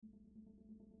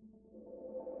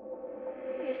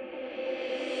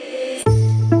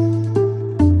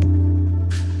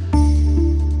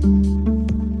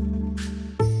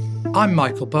I'm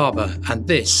Michael Barber, and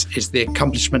this is the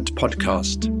Accomplishment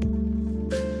Podcast.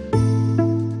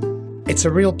 It's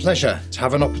a real pleasure to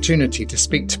have an opportunity to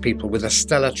speak to people with a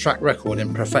stellar track record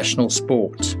in professional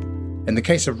sport. In the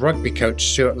case of rugby coach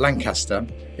Stuart Lancaster,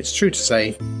 it's true to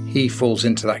say he falls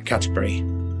into that category.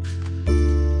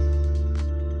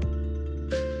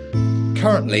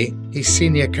 Currently, he's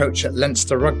senior coach at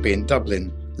Lancaster Rugby in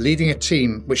Dublin, leading a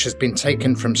team which has been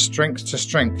taken from strength to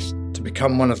strength to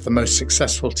become one of the most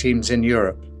successful teams in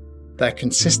Europe. Their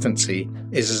consistency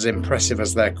is as impressive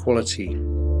as their quality.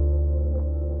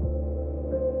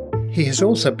 He has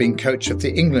also been coach of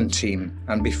the England team,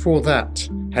 and before that,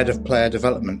 head of player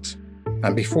development.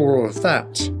 And before all of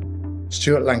that,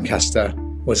 Stuart Lancaster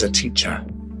was a teacher.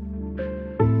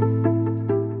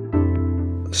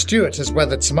 Stuart has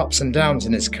weathered some ups and downs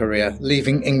in his career,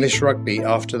 leaving English rugby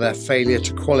after their failure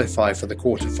to qualify for the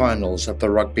quarter-finals of the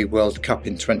Rugby World Cup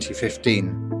in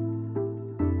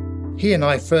 2015. He and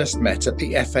I first met at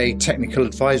the FA Technical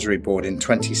Advisory Board in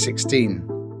 2016.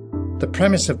 The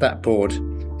premise of that board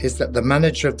is that the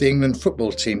manager of the England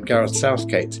football team, Gareth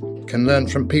Southgate, can learn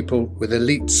from people with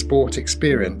elite sport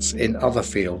experience in other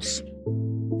fields.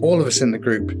 All of us in the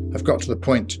group have got to the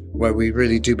point where we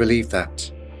really do believe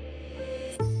that.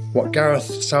 What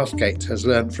Gareth Southgate has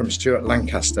learned from Stuart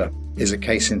Lancaster is a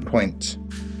case in point.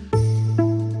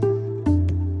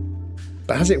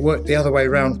 But has it worked the other way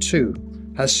round too?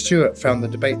 Has Stuart found the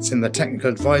debates in the Technical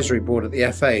Advisory Board at the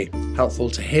FA helpful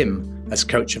to him as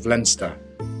coach of Leinster?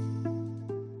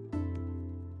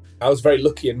 I was very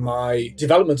lucky in my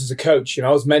development as a coach.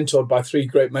 I was mentored by three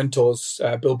great mentors,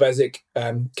 Bill Bezic,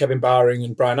 Kevin Bowring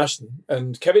and Brian Ashton.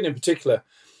 And Kevin in particular,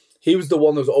 he was the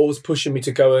one that was always pushing me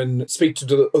to go and speak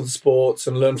to other sports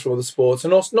and learn from other sports.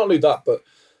 And also not only that, but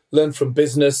learn from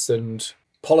business and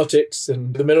politics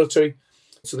and the military.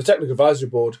 So the Technical Advisory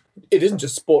Board, it isn't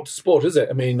just sport to sport, is it?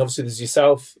 I mean, obviously there's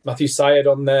yourself, Matthew Syed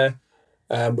on there.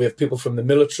 We have people from the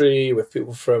military, we have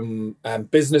people from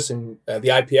business and the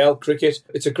IPL, cricket.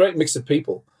 It's a great mix of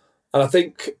people. And I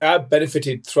think I've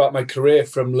benefited throughout my career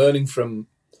from learning from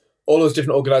all those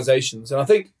different organisations. And I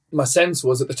think my sense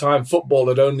was at the time football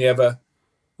had only ever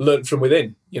learnt from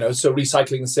within, so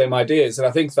recycling the same ideas. And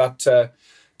I think that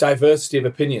diversity of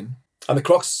opinion and the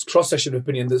cross-section of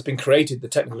opinion that's been created, the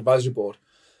Technical Advisory Board,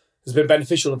 has been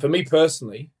beneficial. And for me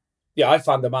personally, I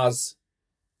find them as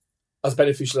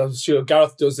beneficial. I'm sure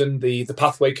Gareth does, and the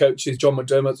pathway coaches, John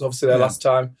McDermott's obviously there last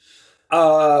time.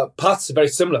 Paths are very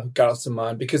similar, Gareth and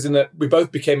mine, because in that we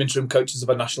both became interim coaches of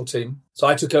our national team. So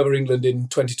I took over England in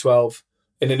 2012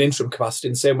 in an interim capacity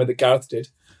in the same way that Gareth did.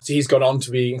 So he's gone on to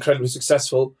be incredibly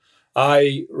successful.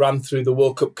 I ran through the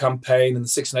World Cup campaign and the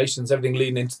Six Nations, everything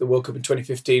leading into the World Cup in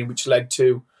 2015, which led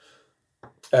to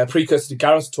a precursor to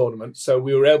Gareth's tournament. So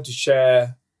we were able to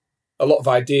share a lot of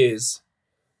ideas,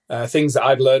 things that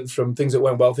I'd learned from things that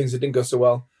went well, things that didn't go so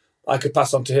well. I could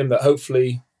pass on to him that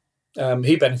hopefully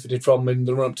he benefited from in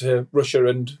the run-up to Russia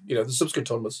and the subsequent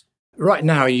tournaments. Right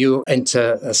now, you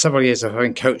enter several years of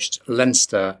having coached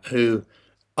Leinster, who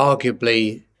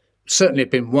arguably certainly have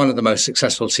been one of the most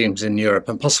successful teams in Europe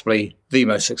and possibly the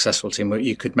most successful team, where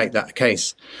you could make that a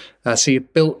case. So you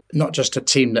built not just a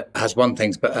team that has won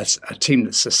things, but a team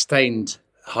that sustained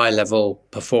high-level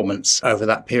performance over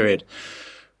that period.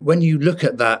 When you look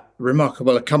at that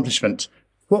remarkable accomplishment,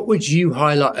 what would you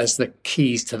highlight as the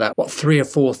keys to that? What 3 or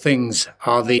 4 things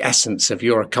are the essence of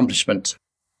your accomplishment?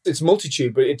 It's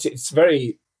multitude, but it's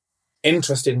very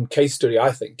interesting case study,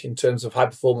 I think, in terms of high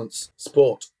performance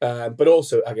sport, but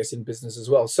also, I guess, in business as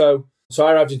well. So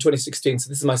I arrived in 2016, so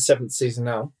this is my 7th season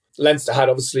now. Leinster had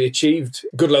obviously achieved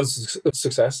good levels of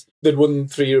success. They'd won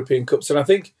 3 European Cups, and I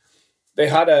think they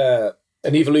had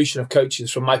an evolution of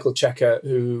coaches from Michael Checker,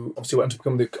 who obviously went on to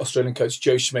become the Australian coach,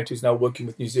 Joe Schmidt, who's now working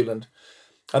with New Zealand.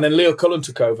 And then Leo Cullen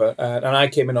took over, and I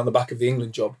came in on the back of the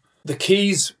England job. The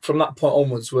keys from that point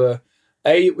onwards were,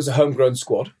 it was a homegrown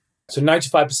squad. So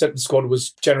 95% of the squad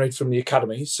was generated from the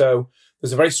academy. So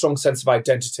there's a very strong sense of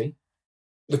identity.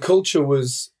 The culture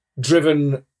was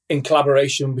driven in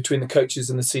collaboration between the coaches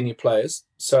and the senior players.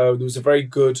 So there was a very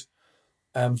good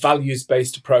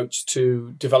values-based approach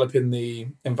to developing the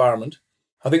environment.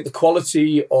 I think the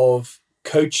quality of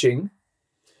coaching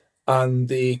and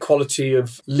the quality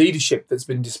of leadership that's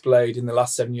been displayed in the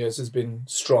last 7 years has been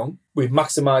strong. We've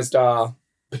maximised our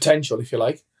potential, if you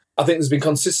like. I think there's been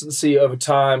consistency over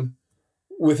time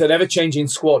with an ever-changing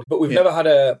squad, but we've never had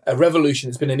a revolution.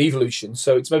 It's been an evolution.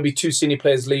 So it's maybe 2 senior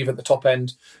players leave at the top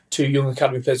end, 2 young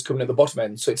academy players coming at the bottom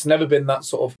end. So it's never been that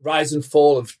sort of rise and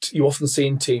fall of you often see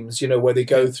in teams, where they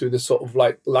go through the sort of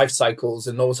like life cycles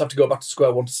and always have to go back to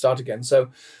square one to start again.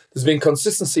 So there's been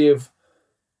consistency of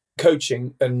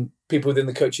coaching and people within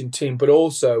the coaching team, but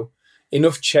also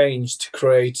enough change to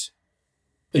create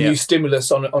a new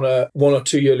stimulus on a 1 or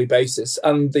 2 yearly basis.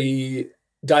 And the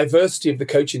diversity of the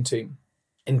coaching team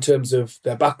in terms of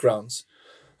their backgrounds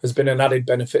has been an added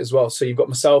benefit as well. So you've got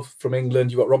myself from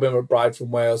England, you've got Robin McBride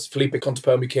from Wales, Felipe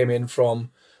Contepomi came in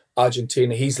from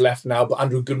Argentina. He's left now, but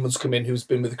Andrew Goodman's come in, who's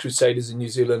been with the Crusaders in New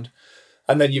Zealand.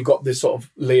 And then you've got this sort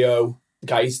of Leo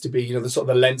guy used to be, the sort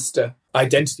of the Leinster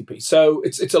identity piece. So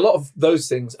it's a lot of those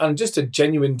things and just a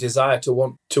genuine desire to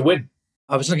want to win.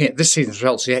 I was looking at this season's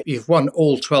results. You've won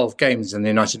all 12 games in the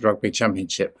United Rugby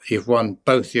Championship. You've won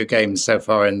both your games so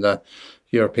far in the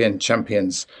European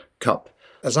Champions Cup.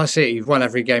 As I see it, you've won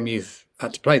every game you've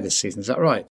had to play this season. Is that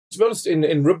right? To be honest,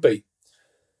 in rugby,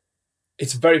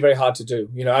 it's very, very hard to do.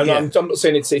 I'm not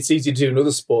saying it's easy to do in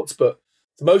other sports, but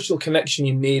the emotional connection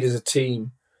you need as a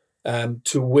team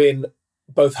to win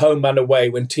both home and away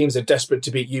when teams are desperate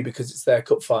to beat you because it's their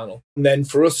cup final. And then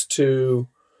for us to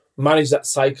manage that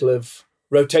cycle of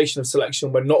rotation of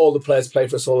selection when not all the players play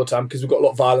for us all the time, because we've got a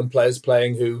lot of violent players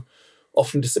playing who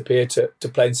often disappear to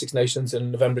play in Six Nations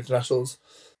and November internationals.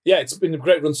 Yeah, it's been a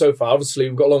great run so far. Obviously,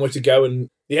 we've got a long way to go and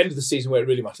the end of the season where it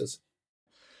really matters.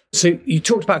 So you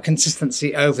talked about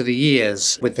consistency over the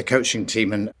years with the coaching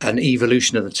team and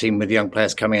evolution of the team with young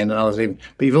players coming in and others leaving.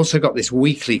 But you've also got this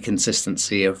weekly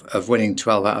consistency of winning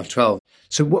 12 out of 12.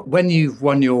 So when you've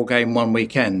won your game one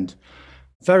weekend,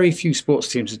 very few sports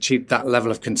teams achieve that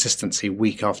level of consistency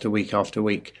week after week after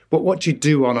week. But what do you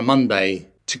do on a Monday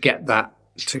to get that,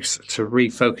 to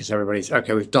refocus everybody?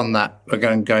 Okay, we've done that. We're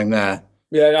going there.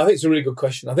 Yeah, I think it's a really good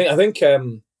question. I think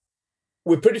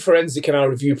we're pretty forensic in our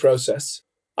review process.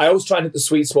 I always try and hit the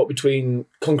sweet spot between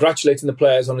congratulating the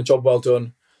players on a job well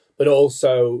done, but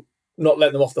also not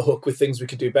letting them off the hook with things we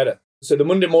could do better. So the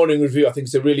Monday morning review, I think,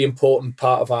 is a really important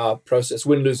part of our process,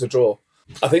 win, lose or draw.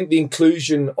 I think the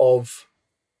inclusion of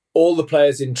all the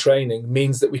players in training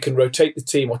means that we can rotate the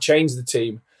team or change the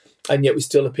team, and yet we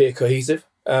still appear cohesive.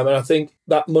 And I think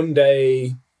that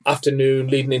Monday afternoon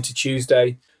leading into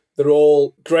Tuesday, they're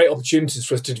all great opportunities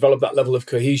for us to develop that level of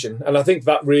cohesion. And I think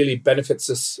that really benefits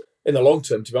us in the long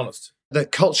term, to be honest. The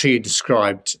culture you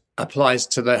described applies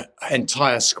to the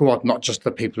entire squad, not just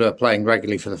the people who are playing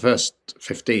regularly for the first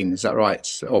 15, is that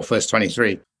right? Or first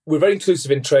 23? We're very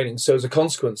inclusive in training. So as a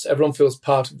consequence, everyone feels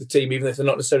part of the team, even if they're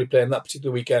not necessarily playing that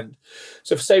particular weekend.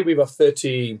 So if, say, we have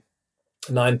 39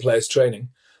 players training,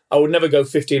 I would never go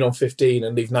 15 on 15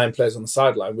 and leave 9 players on the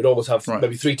sideline. We'd always have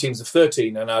maybe 3 teams of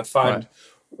 13, and I'd find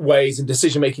ways and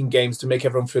decision-making games to make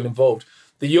everyone feel involved.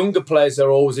 The younger players are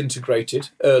always integrated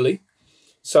early.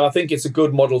 So I think it's a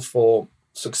good model for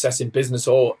success in business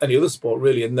or any other sport,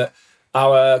 really, in that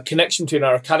our connection between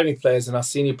our academy players and our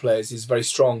senior players is very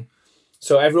strong.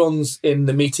 So everyone's in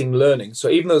the meeting learning. So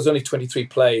even though there's only 23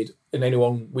 played in any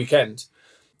one weekend,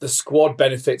 the squad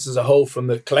benefits as a whole from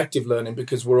the collective learning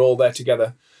because we're all there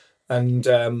together. And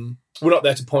we're not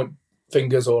there to point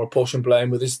fingers or apportion blame.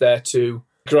 We're just there to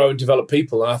grow and develop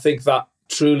people. And I think that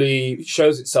truly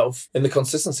shows itself in the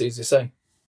consistency, as you say.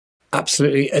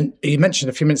 Absolutely. And you mentioned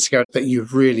a few minutes ago that you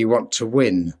really want to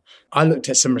win. I looked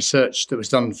at some research that was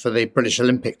done for the British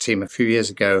Olympic team a few years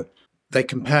ago. They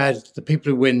compared the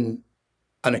people who win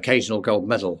an occasional gold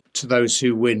medal to those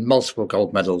who win multiple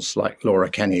gold medals, like Laura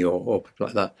Kenny or people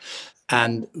like that.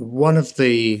 And one of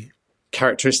the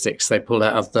characteristics they pulled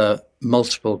out of the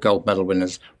multiple gold medal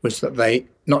winners was that they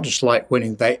not just like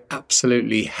winning, they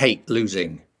absolutely hate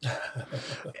losing.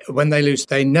 When they lose,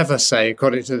 they never say,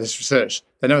 according to this research,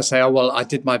 they never say, oh, well, I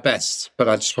did my best, but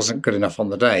I just wasn't good enough on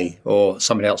the day, or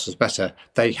somebody else was better.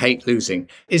 They hate losing.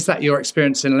 Is that your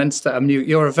experience in Leinster? I mean,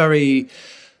 you're a very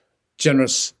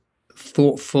generous,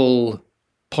 thoughtful,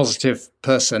 positive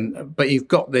person, but you've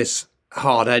got this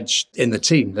hard edge in the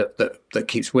team that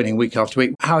keeps winning week after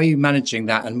week. How are you managing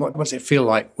that, and what does it feel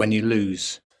like when you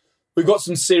lose? We've got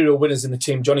some serial winners in the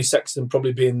team, Johnny Sexton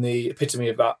probably being the epitome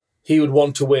of that. He would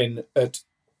want to win at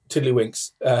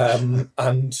Tiddlywinks.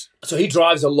 And so he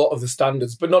drives a lot of the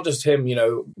standards, but not just him,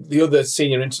 the other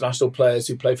senior international players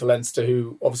who play for Leinster,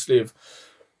 who obviously have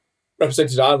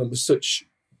represented Ireland with such,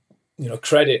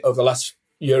 credit over the last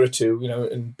year or two,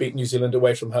 and beat New Zealand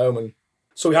away from home. And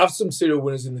so we have some serial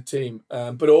winners in the team,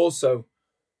 but also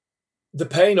the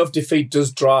pain of defeat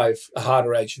does drive a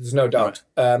harder edge. There's no doubt.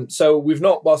 Right. So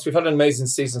whilst we've had an amazing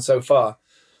season so far,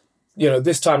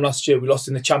 this time last year, we lost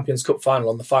in the Champions Cup final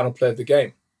on the final play of the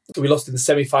game. We lost in the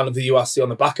semi-final of the URC on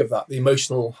the back of that. The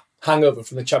emotional hangover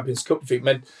from the Champions Cup defeat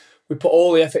meant we put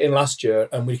all the effort in last year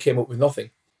and we came up with nothing.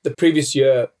 The previous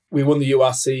year, we won the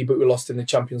URC, but we lost in the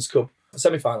Champions Cup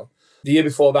semi-final. The year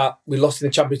before that, we lost in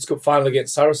the Champions Cup final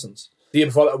against Saracens. The year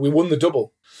before that, we won the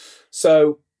double.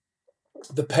 So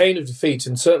the pain of defeat,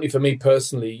 and certainly for me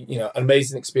personally,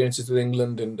 amazing experiences with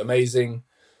England and amazing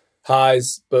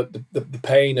highs, but the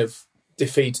pain of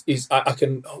defeat is, I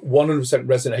can 100%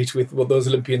 resonate with what those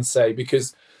Olympians say,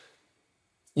 because,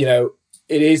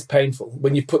 it is painful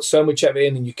when you put so much effort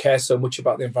in and you care so much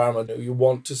about the environment. You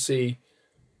want to see,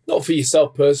 not for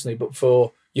yourself personally, but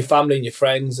for your family and your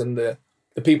friends and the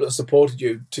people that supported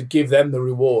you, to give them the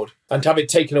reward, and to have it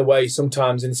taken away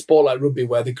sometimes in a sport like rugby,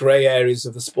 where the grey areas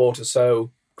of the sport are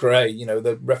so grey,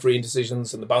 the refereeing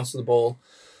decisions and the bounce of the ball.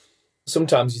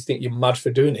 Sometimes you think you're mad for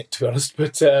doing it, to be honest,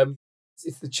 but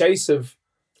it's the chase of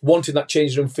wanting that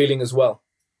changing room feeling as well.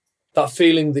 That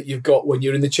feeling that you've got when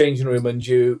you're in the changing room and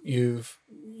you've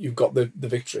got the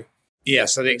victory. Yeah,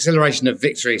 so the exhilaration of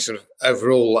victory sort of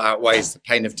overall outweighs the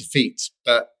pain of defeat.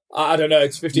 But I don't know,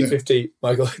 it's 50-50,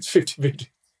 Michael. It's 50-50.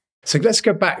 So let's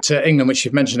go back to England, which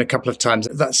you've mentioned a couple of times.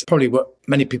 That's probably what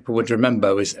many people would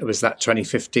remember was that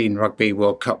 2015 Rugby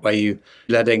World Cup where you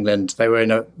led England. They were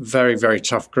in a very, very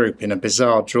tough group in a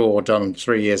bizarre draw done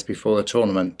 3 years before the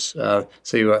tournament.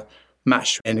 So you were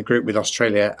matched in a group with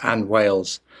Australia and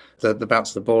Wales. The bounce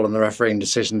of the ball and the refereeing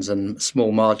decisions and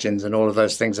small margins and all of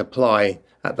those things apply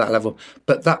at that level.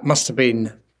 But that must have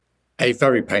been a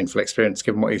very painful experience,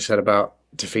 given what you've said about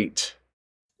defeat.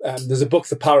 There's a book,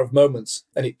 The Power of Moments,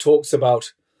 and it talks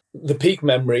about the peak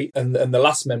memory and the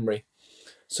last memory.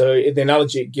 So the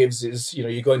analogy it gives is,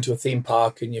 you go into a theme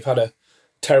park and you've had a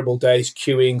terrible day,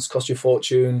 queuing, it's cost you a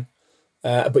fortune,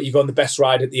 but you go on the best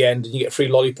ride at the end and you get a free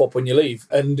lollipop when you leave.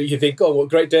 And you think, oh, what a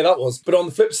great day that was. But on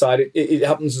the flip side, it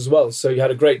happens as well. So you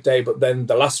had a great day, but then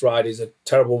the last ride is a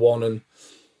terrible one, and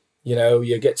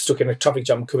you get stuck in a traffic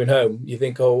jam coming home. You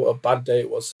think, oh, a bad day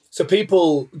it was. So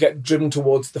people get driven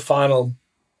towards the final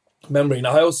memory. And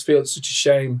I always feel it's such a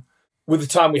shame with the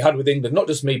time we had with England, not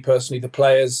just me personally, the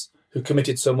players who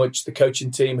committed so much, the coaching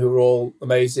team who were all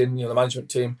amazing, the management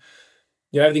team.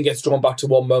 Everything gets drawn back to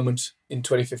one moment in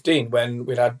 2015 when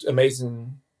we'd had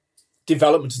amazing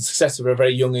development and success of a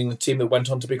very young England team that went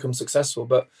on to become successful.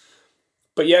 But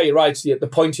yeah, you're right. At the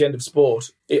pointy end of sport,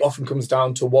 it often comes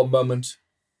down to one moment.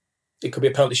 It could be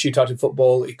a penalty shootout in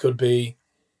football. It could be,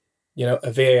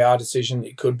 a VAR decision.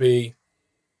 It could be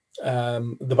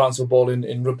the bounce of a ball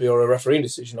in rugby, or a refereeing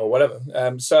decision, or whatever.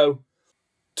 So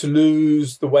to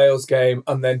lose the Wales game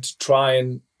and then to try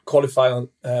and qualify on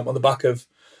the back of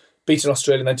beating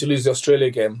Australia and then to lose the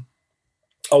Australia game,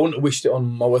 I wouldn't have wished it on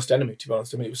my worst enemy, to be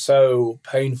honest. I mean, it was so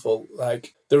painful.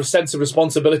 Like, there was a sense of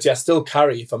responsibility I still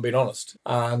carry, if I'm being honest,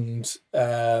 and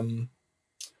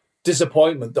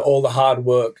disappointment that all the hard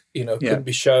work, couldn't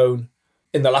be shown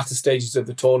in the latter stages of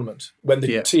the tournament when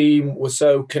the team was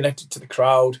so connected to the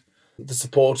crowd, the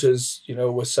supporters,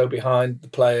 were so behind the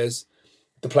players.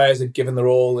 The players had given their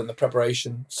all in the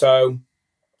preparation. So,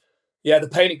 yeah, the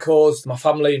pain it caused my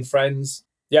family and friends.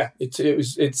 Yeah,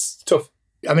 it's tough.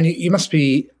 I mean, you must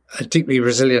be a deeply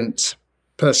resilient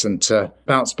person to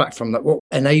bounce back from that. What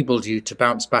enabled you to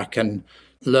bounce back and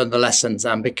learn the lessons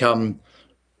and become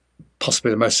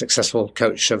possibly the most successful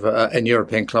coach of in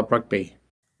European club rugby?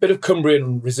 Bit of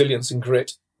Cumbrian resilience and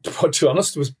grit, to be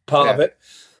honest, was part of it.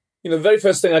 The very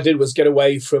first thing I did was get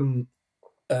away from,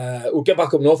 get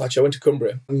back up north, actually. I went to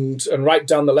Cumbria and write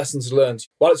down the lessons learned.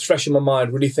 While it's fresh in my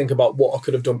mind, really think about what I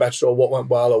could have done better, or what went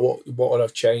well, or what would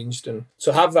I've changed. And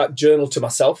so have that journal to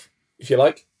myself, if you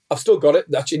like. I've still got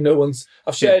it. Actually,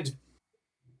 I've shared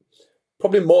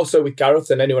probably more so with Gareth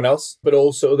than anyone else, but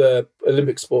also the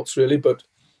Olympic sports, really. But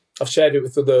I've shared it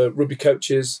with other rugby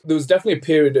coaches. There was definitely a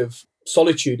period of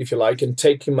solitude, if you like, and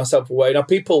taking myself away. Now,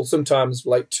 people sometimes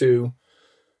like to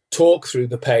talk through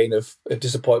the pain of a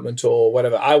disappointment or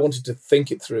whatever. I wanted to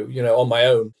think it through, on my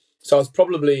own. So I was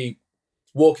probably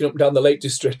walking up and down the Lake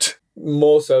District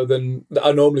more so than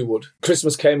I normally would.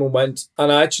 Christmas came and went,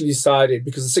 and I actually decided,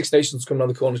 because the Six Nations come around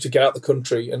the corner, to get out the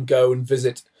country and go and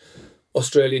visit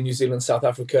Australia, New Zealand, South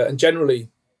Africa, and generally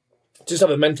just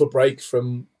have a mental break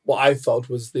from what I felt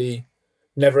was the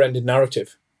never-ending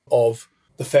narrative of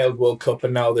the failed World Cup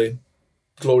and now the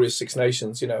glorious Six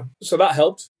Nations, So that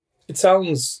helped. It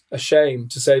sounds a shame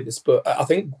to say this, but I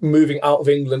think moving out of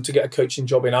England to get a coaching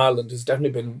job in Ireland was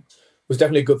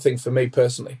definitely a good thing for me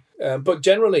personally. But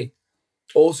generally,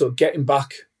 also getting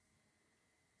back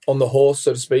on the horse,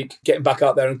 so to speak, getting back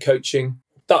out there and coaching,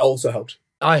 that also helped.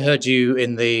 I heard you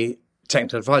in the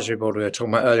technical advisory board we were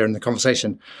talking about earlier in the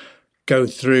conversation go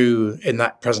through, in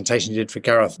that presentation you did for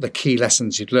Gareth, the key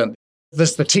lessons you'd learned.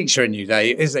 There's the teacher in you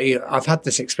there. I've had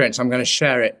this experience, I'm going to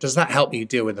share it. Does that help you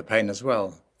deal with the pain as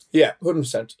well? Yeah,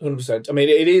 100%. I mean,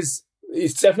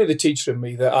 it's definitely the teacher in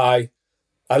me that I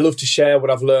I love to share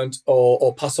what I've learned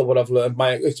or pass on what I've learned,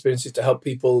 my experiences to help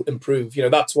people improve.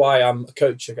 That's why I'm a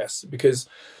coach, I guess, because,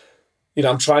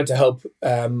 I'm trying to help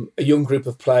a young group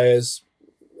of players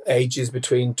ages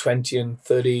between 20 and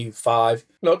 35,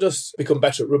 not just become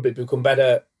better at rugby, but become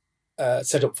better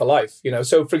set up for life.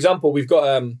 So for example, we've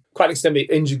got quite an extended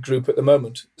injured group at the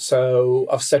moment. So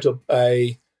I've set up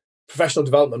a professional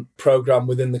development program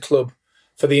within the club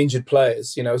for the injured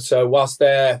players. So whilst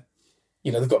they're,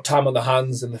 they've got time on their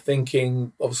hands and they're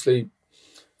thinking, obviously,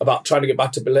 about trying to get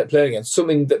back to playing again,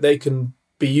 something that they can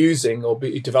be using or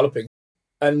be developing.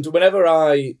 And whenever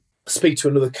I speak to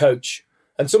another coach,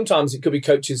 and sometimes it could be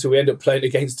coaches who we end up playing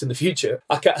against in the future,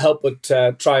 I can't help but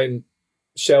try and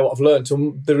share what I've learned.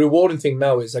 And the rewarding thing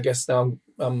now is, I guess now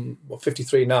I'm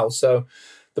 53 now, so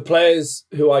the players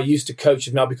who I used to coach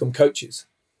have now become coaches.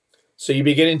 So you're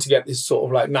beginning to get this sort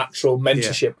of like natural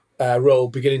mentorship role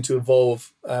beginning to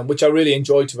evolve, which I really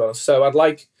enjoy, to be honest. So I'd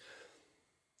like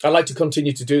to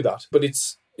continue to do that. But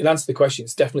in answer to the question,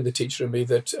 it's definitely the teacher in me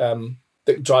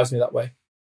that drives me that way.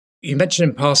 You mentioned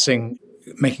in passing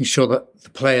making sure that the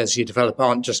players you develop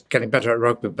aren't just getting better at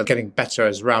rugby, but getting better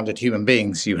as rounded human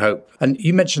beings, you hope. And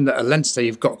you mentioned that at Leinster,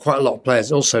 you've got quite a lot of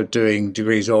players also doing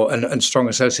degrees and strong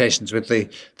associations with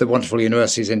the wonderful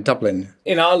universities in Dublin.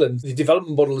 In Ireland, the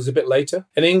development model is a bit later.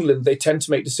 In England, they tend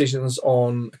to make decisions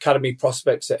on academy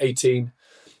prospects at 18.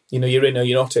 You're in or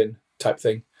you're not in type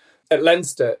thing. At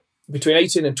Leinster, between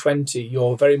 18 and 20,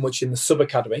 you're very much in the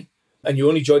sub-academy. And you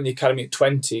only join the academy at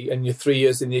 20, and you're 3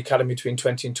 years in the academy between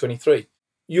 20 and 23.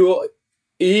 You're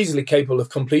easily capable of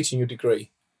completing your degree,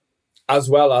 as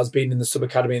well as being in the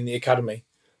sub-academy and the academy,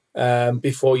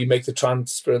 before you make the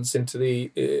transference into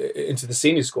the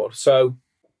senior squad. So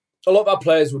a lot of our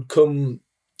players would come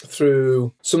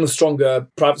through some of the stronger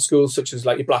private schools, such as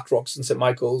like your Blackrocks and St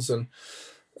Michael's,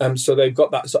 and so they've got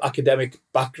that sort of academic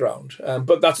background.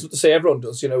 But that's not to say everyone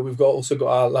does. We've also got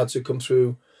our lads who come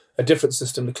through a different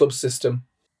system, the club system.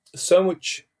 So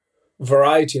much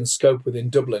variety and scope within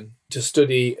Dublin to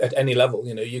study at any level.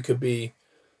 You could be,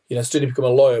 study to become a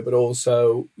lawyer, but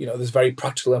also, there's very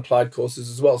practical and applied courses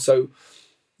as well. So,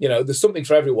 there's something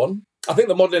for everyone. I think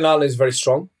the model in Ireland is very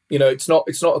strong. It's not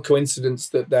a coincidence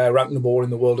that they're ranked number one in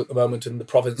the world at the moment and the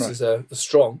provinces are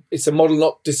strong. It's a model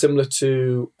not dissimilar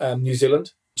to New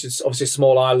Zealand, which is obviously a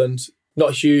small island, not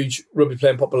a huge rugby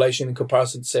playing population in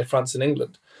comparison to, say, France and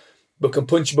England, but can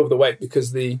punch above the weight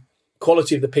because the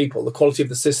quality of the people, the quality of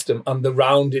the system, and the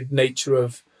rounded nature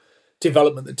of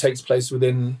development that takes place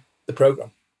within the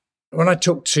programme. When I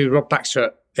talked to Rob Baxter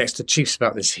at the Exeter Chiefs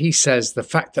about this, he says the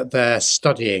fact that they're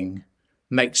studying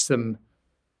makes them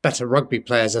better rugby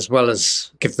players as well as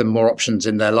give them more options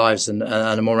in their lives and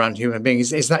a more rounded human being.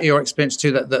 Is that your experience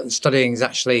too, that studying is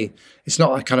actually, it's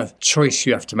not a kind of choice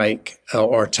you have to make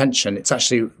or attention, it's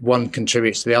actually one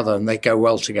contributes to the other and they go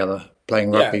well together?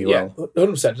 Playing rugby well. Yeah,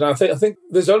 100%. And I think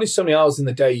there's only so many hours in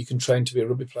the day you can train to be a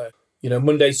rugby player.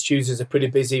 Mondays, Tuesdays are pretty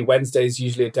busy. Wednesday's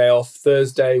usually a day off.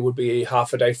 Thursday would be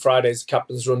half a day. Friday's a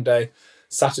captain's run day.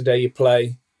 Saturday you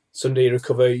play. Sunday you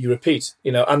recover, you repeat.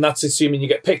 And that's assuming you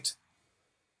get picked.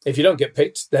 If you don't get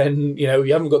picked, then, you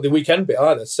haven't got the weekend bit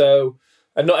either. So,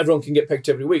 and not everyone can get picked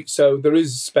every week. So there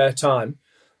is spare time.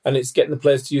 And it's getting the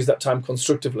players to use that time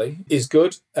constructively is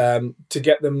good. To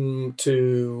get them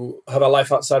to have a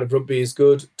life outside of rugby is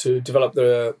good. To develop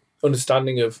their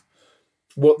understanding of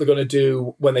what they're going to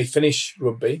do when they finish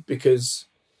rugby. Because,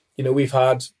 we've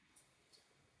had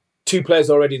 2 players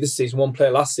already this season, 1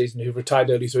 player last season who've retired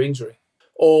early through injury.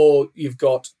 Or you've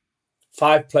got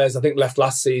 5 players, I think, left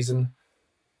last season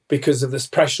because of this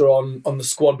pressure on the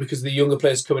squad because of the younger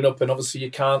players coming up, and obviously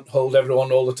you can't hold everyone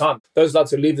all the time. Those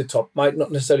lads who leave the top might not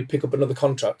necessarily pick up another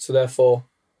contract, so therefore,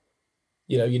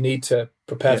 you need to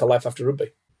prepare for life after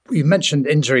rugby. You mentioned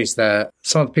injuries there.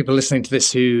 Some of the people listening to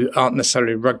this who aren't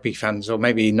necessarily rugby fans or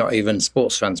maybe not even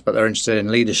sports fans, but they're interested in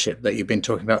leadership that you've been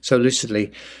talking about so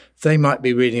lucidly, they might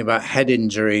be reading about head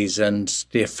injuries and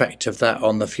the effect of that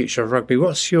on the future of rugby.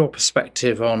 What's your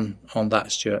perspective on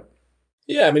that, Stuart?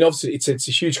 Yeah, I mean, obviously, it's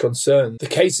a huge concern. The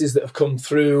cases that have come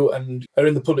through and are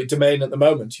in the public domain at the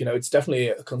moment, it's definitely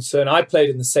a concern. I played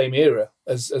in the same era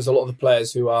as a lot of the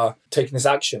players who are taking this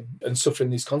action and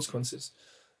suffering these consequences.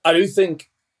 I do think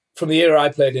from the era I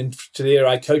played in to the era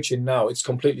I coach in now, it's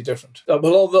completely different.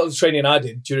 Well, all the training I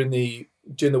did during the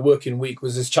working week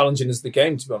was as challenging as the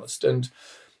game, to be honest. And,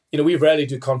 we rarely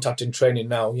do contact in training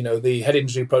now. The head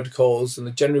injury protocols and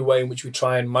the general way in which we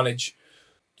try and manage,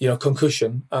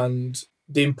 concussion and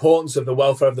the importance of the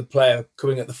welfare of the player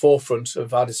coming at the forefront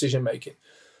of our decision making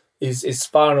is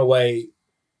far and away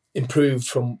improved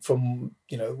from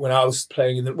when I was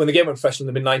playing when the game went professional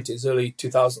in the mid-90s, early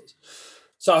 2000s.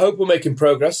 So I hope we're making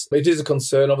progress. It is a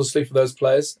concern, obviously, for those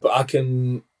players, but I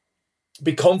can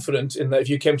be confident in that if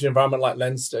you came to an environment like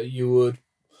Leinster, you would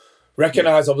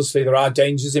recognise, obviously, there are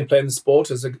dangers in playing the sport,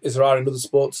 as there are in other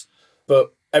sports,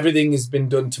 but everything has been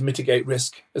done to mitigate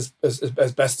risk as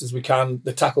best as we can.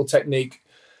 The tackle technique,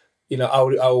 I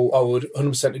would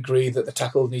 100% agree that the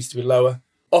tackle needs to be lower.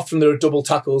 Often there are double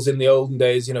tackles in the olden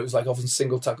days. It was like often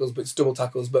single tackles, but it's double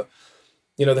tackles. But,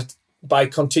 by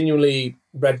continually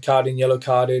red carding, yellow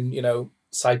carding,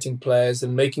 citing players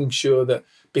and making sure that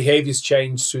behaviours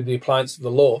change through the appliance of the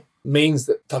law means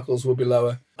that tackles will be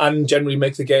lower and generally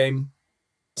make the game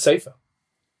safer.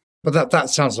 But that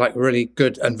sounds like really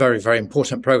good and very, very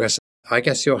important progress. I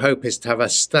guess your hope is to have a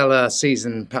stellar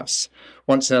season, perhaps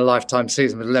once in a lifetime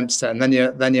season with Leinster, and then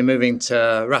you're moving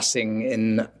to Racing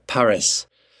in Paris.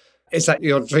 Is that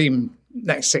your dream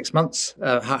next 6 months?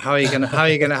 How are you going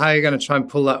to try and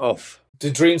pull that off? Do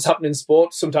dreams happen in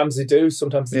sport? Sometimes they do,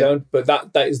 sometimes they don't. But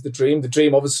that is the dream. The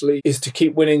dream, obviously, is to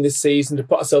keep winning this season, to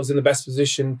put ourselves in the best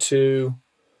position to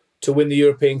win the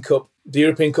European Cup. The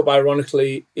European Cup,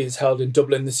 ironically, is held in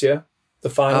Dublin this year, the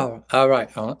final. Oh, right.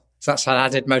 So that's an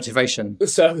added motivation.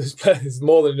 So there's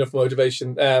more than enough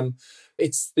motivation.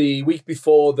 It's the week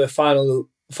before the final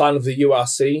of the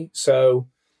URC. So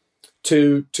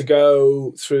to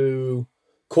go through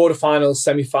quarterfinals,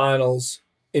 semi-finals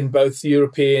in both the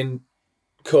European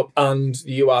Cup and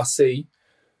the URC,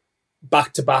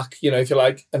 back to back, if you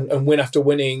like, and win after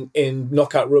winning in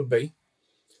knockout rugby,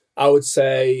 I would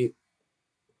say,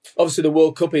 obviously the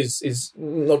World Cup is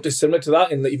not dissimilar to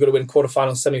that in that you've got to win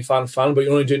quarterfinal, semi-final, final, but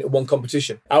you're only doing it in one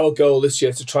competition. Our goal this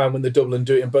year is to try and win the double and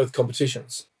do it in both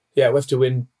competitions. Yeah, we have to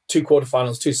win 2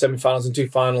 quarterfinals, 2 semi-finals and 2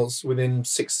 finals within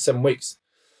 6 to 7 weeks.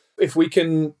 If we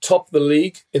can top the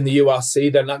league in the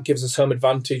URC, then that gives us home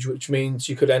advantage, which means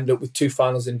you could end up with 2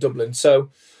 finals in Dublin. So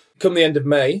come the end of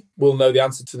May, we'll know the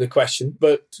answer to the question.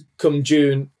 But come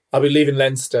June, I'll be leaving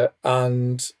Leinster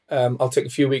and I'll take a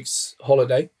few weeks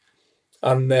holiday.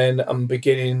 And then I'm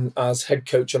beginning as head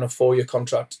coach on a 4-year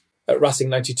contract at Racing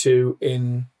 92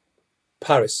 in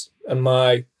Paris. And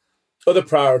my other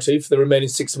priority for the remaining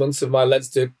 6 months of my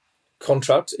Leinster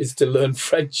contract is to learn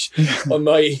French on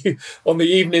the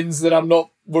evenings that I'm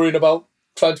not worrying about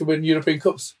trying to win European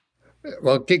Cups.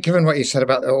 Well, given what you said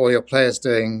about all your players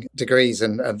doing degrees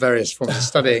and various forms of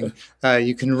studying,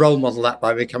 you can role model that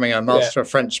by becoming a master of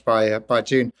French by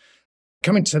June.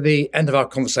 Coming to the end of our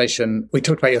conversation, we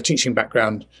talked about your teaching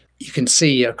background. You can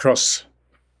see across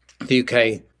the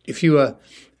UK, if you were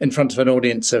in front of an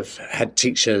audience of head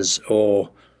teachers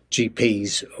or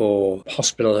GPs or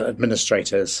hospital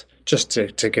administrators, just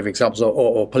to give examples,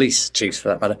 or police chiefs for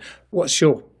that matter, what's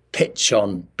your pitch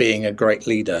on being a great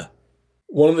leader?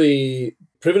 One of the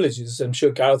privileges, I'm sure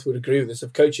Gareth would agree with this,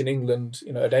 of coaching England,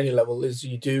 at any level, is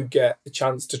you do get the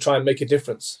chance to try and make a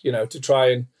difference, to try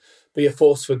and be a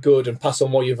force for good and pass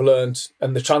on what you've learned,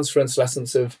 and the transference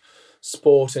lessons of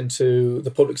sport into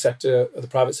the public sector or the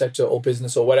private sector or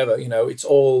business or whatever, it's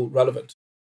all relevant.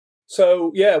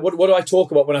 So, what do I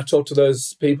talk about when I talk to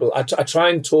those people? I try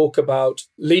and talk about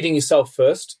leading yourself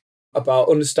first, about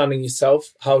understanding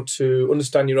yourself, how to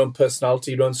understand your own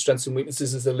personality, your own strengths and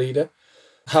weaknesses as a leader,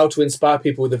 how to inspire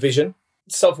people with a vision,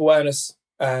 self-awareness,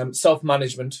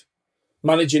 self-management,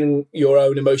 managing your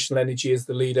own emotional energy as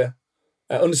the leader,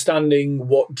 understanding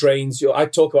what drains I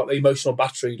talk about the emotional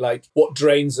battery, like what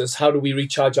drains us, how do we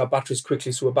recharge our batteries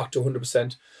quickly so we're back to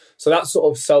 100%. So that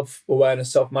sort of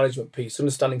self-awareness, self-management piece,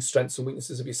 understanding strengths and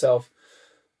weaknesses of yourself,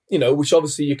 which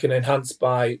obviously you can enhance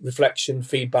by reflection,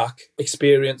 feedback,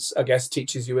 experience, I guess,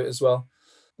 teaches you it as well.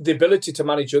 The ability to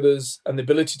manage others and the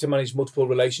ability to manage multiple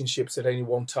relationships at any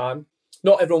one time.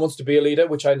 Not everyone wants to be a leader,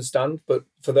 which I understand, but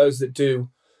for those that do,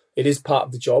 it is part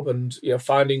of the job, and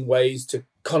finding ways to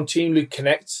continually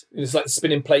connect. It's like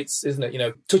spinning plates, isn't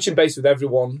it? Touching base with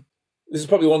everyone. This is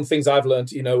probably one of the things I've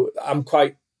learned. I'm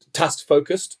quite task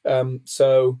focused,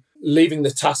 so leaving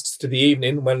the tasks to the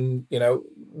evening when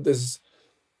there's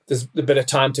a bit of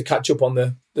time to catch up on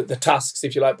the tasks,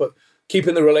 if you like, but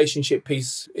keeping the relationship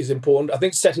piece is important. I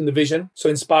think setting the vision, so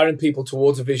inspiring people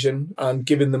towards a vision and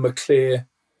giving them a clear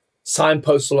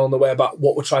signpost along the way about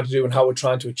what we're trying to do and how we're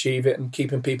trying to achieve it, and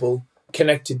keeping people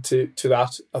connected to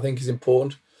that, I think, is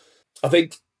important. I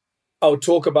think I would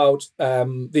talk about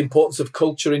the importance of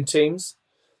culture in teams,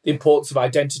 the importance of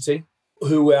identity,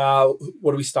 who we are,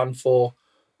 what do we stand for,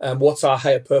 what's our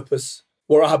higher purpose,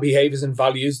 what are our behaviours and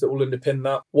values that will underpin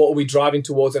that, what are we driving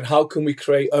towards, and how can we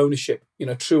create ownership,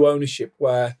 true ownership,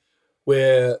 where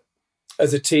we're,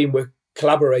 as a team, we're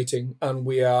collaborating and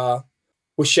we're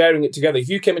sharing it together. If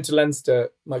you came into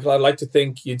Leinster, Michael, I'd like to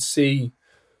think you'd see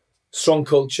strong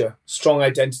culture, strong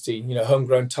identity,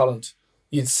 homegrown talent.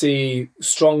 You'd see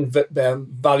strong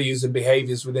values and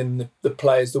behaviours within the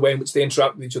players, the way in which they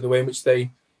interact with each other, the way in which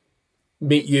they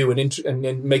meet you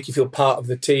and make you feel part of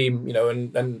the team,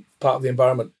 and part of the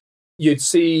environment. You'd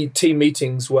see team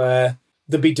meetings where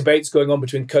there'd be debates going on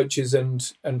between coaches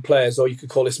and players, or you could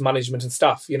call this management and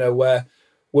staff, where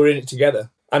we're in it together.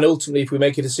 And ultimately, if we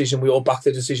make a decision, we all back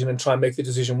the decision and try and make the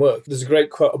decision work. There's a great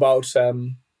quote about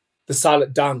the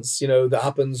silent dance, that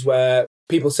happens where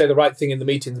people say the right thing in the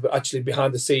meetings, but actually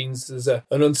behind the scenes, there's an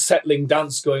unsettling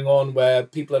dance going on where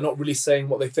people are not really saying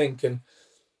what they think. And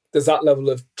there's that level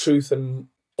of truth and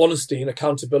honesty and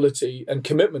accountability and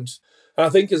commitment. And I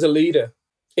think as a leader,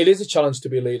 it is a challenge to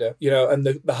be a leader, and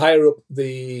the higher up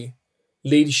the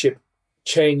leadership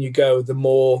chain you go, the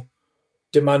more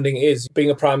demanding it is. Being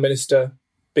a prime minister,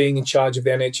 being in charge of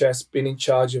the NHS, being in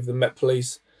charge of the Met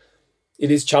Police,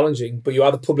 it is challenging, but you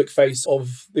are the public face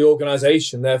of the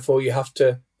organisation. Therefore, you have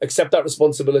to accept that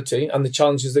responsibility and the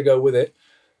challenges that go with it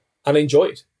and enjoy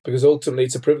it, because ultimately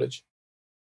it's a privilege.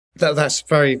 That's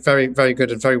very, very, very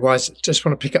good and very wise. Just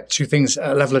want to pick up two things,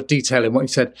 a level of detail in what you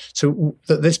said. So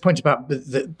this point about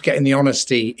getting the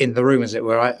honesty in the room, as it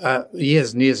were,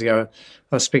 years and years ago,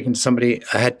 I was speaking to somebody,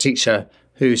 a head teacher,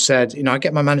 who said, I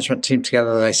get my management team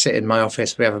together, they sit in my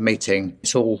office, we have a meeting,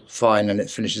 it's all fine and it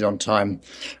finishes on time.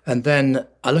 And then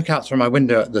I look out through my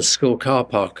window at the school car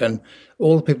park and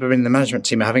all the people in the management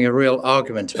team are having a real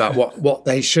argument about what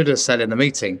they should have said in the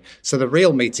meeting. So the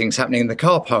real meeting's happening in the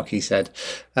car park, he said.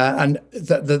 And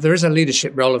there is a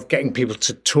leadership role of getting people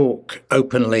to talk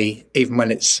openly, even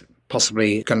when it's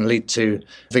possibly going to lead to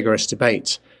vigorous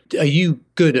debate. Are you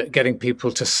good at getting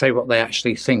people to say what they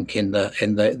actually think in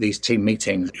these team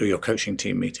meetings or your coaching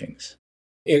team meetings?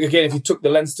 Again, if you took the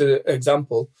Leinster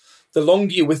example, the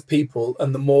longer you're with people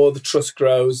and the more the trust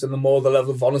grows and the more the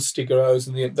level of honesty grows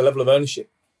and the level of ownership,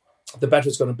 the better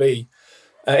it's going to be.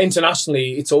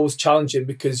 Internationally, it's always challenging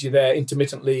because you're there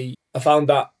intermittently. I found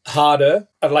that harder.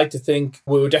 I'd like to think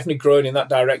we were definitely growing in that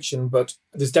direction, but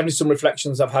there's definitely some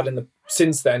reflections I've had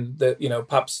since then that,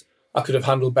 perhaps I could have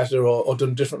handled better or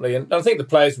done differently. And I think the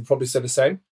players would probably say the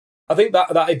same. I think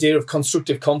that idea of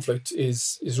constructive conflict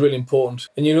is really important.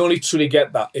 And you only truly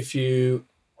get that if you've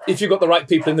got the right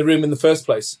people in the room in the first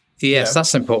place. Yes,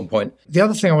 that's an important point. The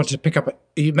other thing I wanted to pick up,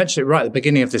 you mentioned it right at the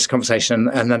beginning of this conversation,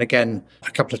 and then again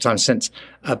a couple of times since,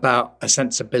 about a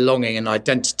sense of belonging and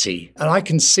identity. And I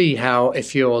can see how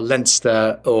if you're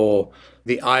Leinster or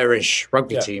the Irish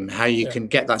rugby team, how you can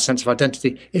get that sense of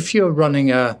identity. If you're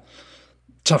running a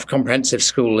tough comprehensive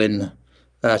school in,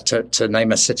 to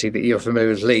name a city that you're familiar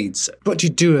with, Leeds, what do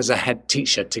you do as a head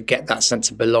teacher to get that sense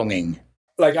of belonging?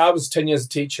 Like, I was 10 years a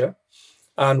teacher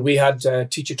and we had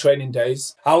teacher training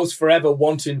days. I was forever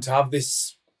wanting to have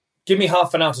this, give me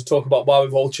half an hour to talk about why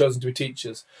we've all chosen to be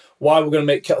teachers, why we're going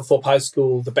to make Kettlethorpe High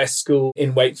School the best school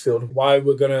in Wakefield, why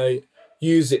we're going to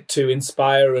use it to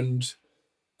inspire and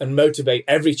motivate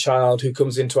every child who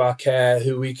comes into our care,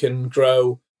 who we can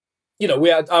grow.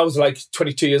 I was like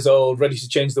 22 years old, ready to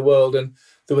change the world. And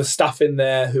there were staff in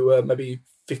there who were maybe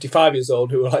 55 years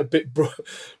old, who were like a bit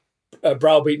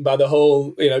browbeaten by the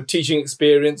whole, teaching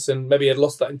experience and maybe had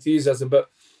lost that enthusiasm.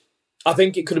 But I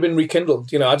think it could have been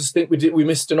rekindled. I just think we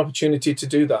missed an opportunity to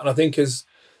do that. And I think as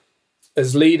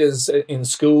leaders in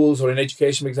schools or in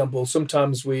education, for example,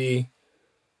 sometimes we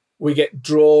get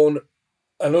drawn,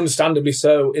 and understandably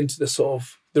so, into the sort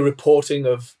of the reporting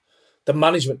of the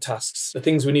management tasks, the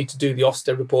things we need to do, the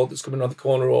Ofsted report that's coming around the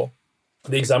corner, or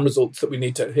the exam results that we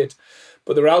need to hit.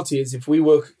 But the reality is, if we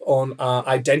work on our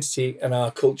identity and our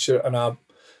culture and our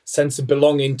sense of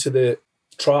belonging to the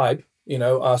tribe,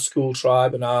 our school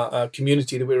tribe and our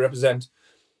community that we represent,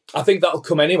 I think that'll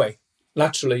come anyway,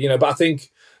 naturally, But I think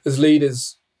as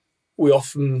leaders, we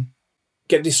often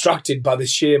get distracted by the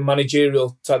sheer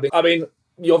managerial type thing. I mean,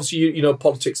 obviously, you know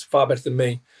politics far better than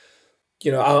me.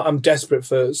 I'm desperate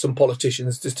for some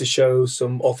politicians just to show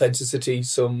some authenticity,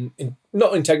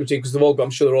 not integrity, because I'm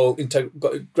sure they're all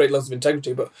got great levels of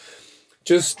integrity, but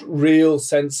just real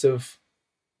sense of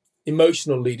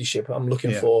emotional leadership I'm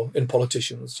looking for in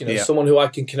politicians. Someone who I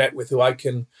can connect with, who I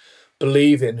can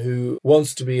believe in, who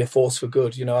wants to be a force for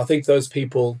good. I think those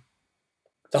people,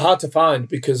 they're hard to find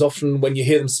because often when you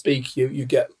hear them speak, you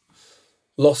get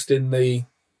lost in the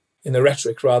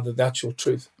rhetoric rather than the actual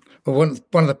truth. Well,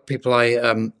 one of the people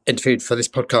I interviewed for this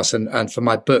podcast and for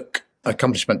my book,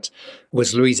 Accomplishment,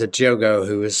 was Luisa Diogo,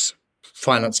 who was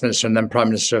finance minister and then prime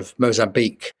minister of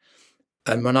Mozambique.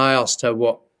 And when I asked her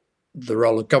what the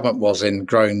role of government was in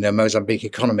growing the Mozambique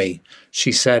economy,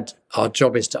 she said, our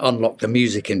job is to unlock the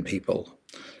music in people.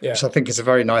 Yeah. Which I think is a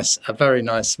very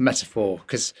nice metaphor,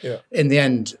 because in the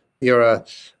end, You're a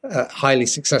highly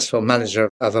successful manager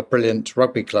of a brilliant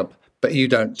rugby club, but you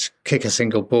don't kick a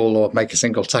single ball or make a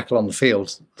single tackle on the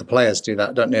field. The players do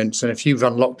that, don't they? And so if you've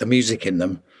unlocked the music in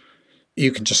them,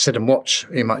 you can just sit and watch.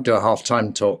 You might do a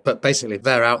half-time talk, but basically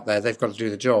they're out there. They've got to do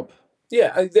the job.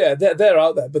 Yeah, they're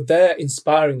out there, but they're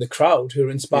inspiring the crowd who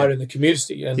are inspiring the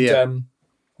community. And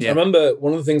I remember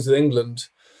one of the things with England,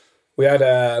 we had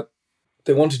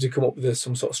they wanted to come up with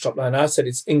some sort of strapline. I said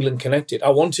it's England connected. I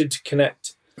wanted to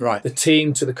connect the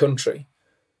team to the country,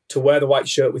 to wear the white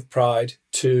shirt with pride,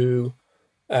 to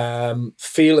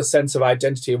feel a sense of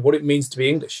identity of what it means to be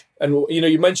English. And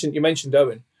you mentioned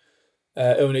Owen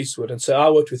Eastwood, and so I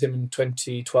worked with him in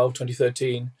 2012,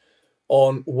 2013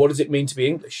 on what does it mean to be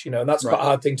English, and that's quite a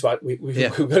hard thing to.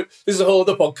 This is a whole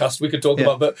other podcast we could talk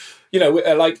about, but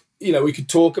we could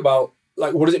talk about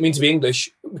like what does it mean to be English,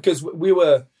 because we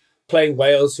were playing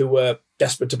Wales, who were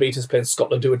desperate to beat us, playing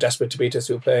Scotland, who were desperate to beat us,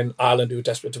 who were playing Ireland, who were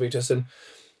desperate to beat us, and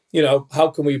how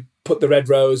can we put the red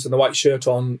rose and the white shirt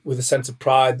on with a sense of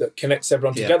pride that connects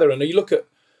everyone together? And you look at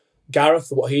Gareth,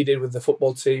 what he did with the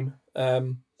football team.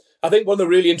 I think one of the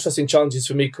really interesting challenges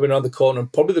for me coming around the corner,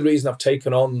 and probably the reason I've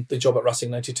taken on the job at Racing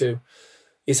 92,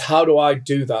 is how do I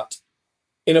do that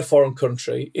in a foreign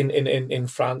country, in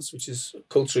France, which is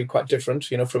culturally quite different,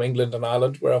 from England and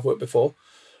Ireland, where I've worked before.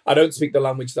 I don't speak the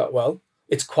language that well.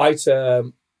 It's quite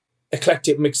an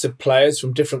eclectic mix of players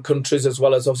from different countries, as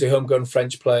well as obviously homegrown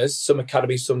French players, some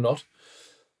academies, some not.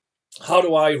 How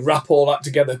do I wrap all that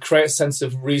together, create a sense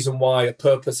of reason why, a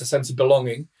purpose, a sense of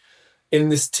belonging in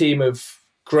this team of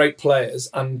great players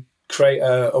and create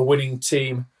a winning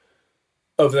team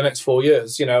over the next 4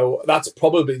 years? That's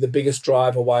probably the biggest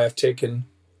driver why I've taken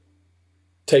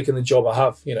the job I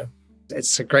have.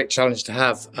 It's a great challenge to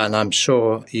have, and I'm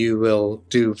sure you will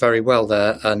do very well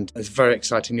there, and it's a very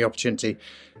exciting new opportunity.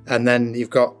 And then you've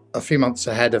got a few months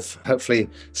ahead of hopefully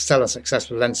stellar success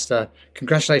with Leinster.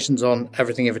 Congratulations on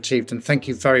everything you've achieved, and thank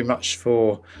you very much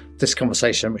for this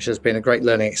conversation, which has been a great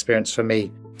learning experience for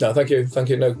me. No, thank you.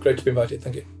 No, great to be invited.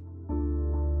 Thank you.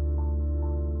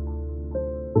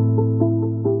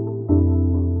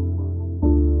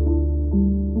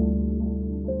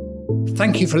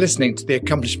 Thank you for listening to the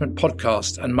Accomplishment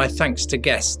Podcast, and my thanks to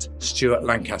guest Stuart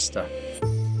Lancaster.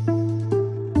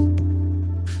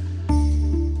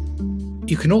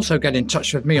 You can also get in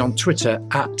touch with me on Twitter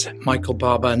at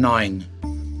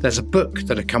MichaelBarber9. There's a book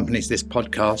that accompanies this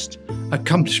podcast,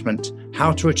 Accomplishment: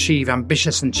 How to Achieve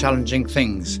Ambitious and Challenging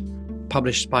Things,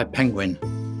 published by Penguin.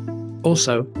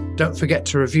 Also, don't forget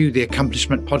to review the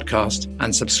Accomplishment Podcast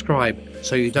and subscribe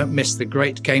so you don't miss the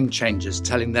great game changers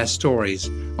telling their stories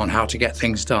on how to get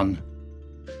things done.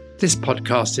 This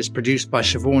podcast is produced by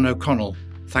Siobhan O'Connell,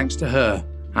 thanks to her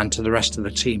and to the rest of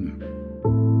the team.